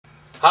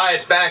Hi,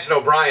 it's Bax and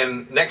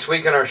O'Brien. Next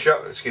week on our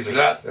show, excuse me.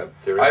 I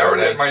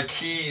already had my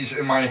keys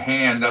in my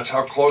hand. That's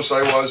how close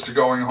I was to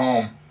going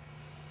home.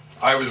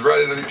 I was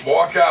ready to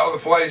walk out of the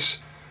place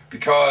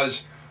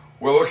because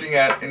we're looking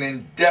at an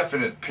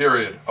indefinite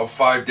period of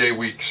 5-day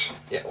weeks.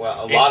 Yeah,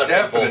 well,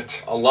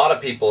 a lot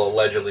of people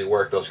allegedly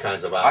work those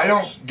kinds of hours. I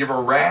don't give a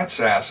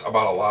rat's ass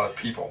about a lot of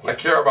people. Yeah. I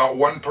care about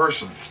one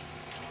person.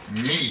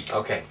 Me.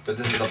 Okay, but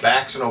this is the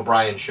Bax and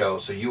O'Brien show,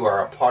 so you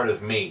are a part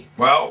of me.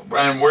 Well,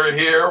 and we're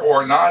here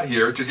or not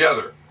here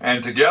together.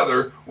 And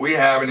together, we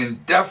have an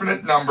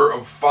indefinite number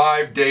of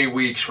 5-day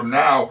weeks from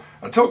now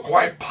until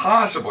quite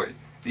possibly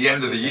the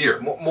end of the year.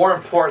 More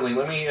importantly,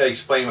 let me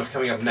explain what's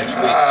coming up next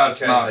week.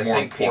 That's not more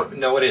important.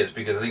 No, it is,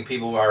 because I think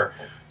people are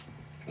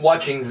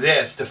watching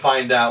this to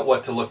find out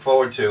what to look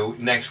forward to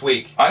next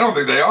week. I don't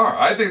think they are.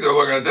 I think they're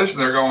looking at this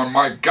and they're going,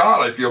 my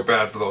God, I feel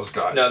bad for those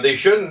guys. No, they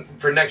shouldn't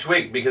for next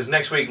week, because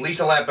next week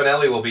Lisa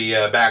Lampanelli will be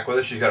back with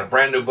us. She's got a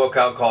brand new book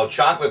out called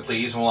Chocolate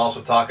Please, and we'll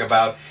also talk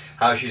about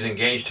how she's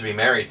engaged to be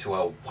married to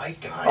a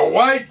white guy. A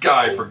white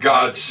guy, for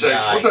God's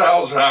sakes. What the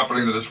hell's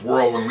happening to this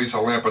world when Lisa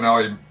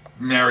Lampanelli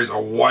marries a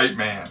white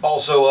man?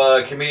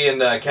 Also, comedian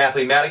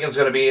Kathleen Madigan's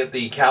going to be at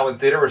the Calvin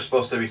Theater. We're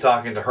supposed to be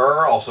talking to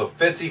her. Also,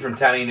 Fitzy from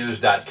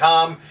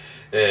TownieNews.com.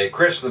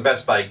 Chris from the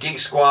Best Buy Geek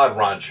Squad.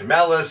 Ron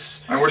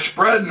Chamelis. And we're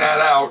spreading that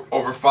out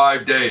over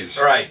 5 days.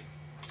 Right.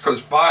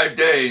 Because 5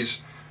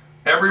 days,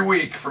 every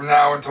week from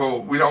now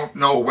until we don't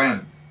know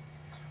when.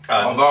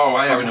 Although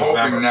I am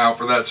hoping now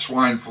for that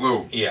swine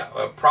flu. Yeah,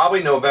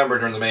 probably November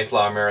during the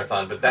Mayflower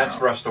Marathon, but that's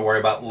for us to worry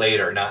about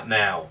later, not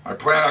now. I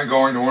plan on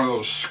going to one of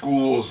those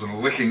schools and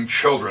licking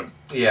children.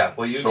 Yeah,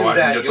 well, you so do I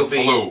that, can get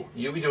the flu.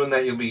 You'll be doing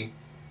that, you'll be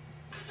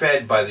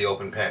fed by the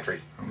open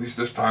pantry. At least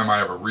this time I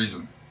have a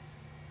reason.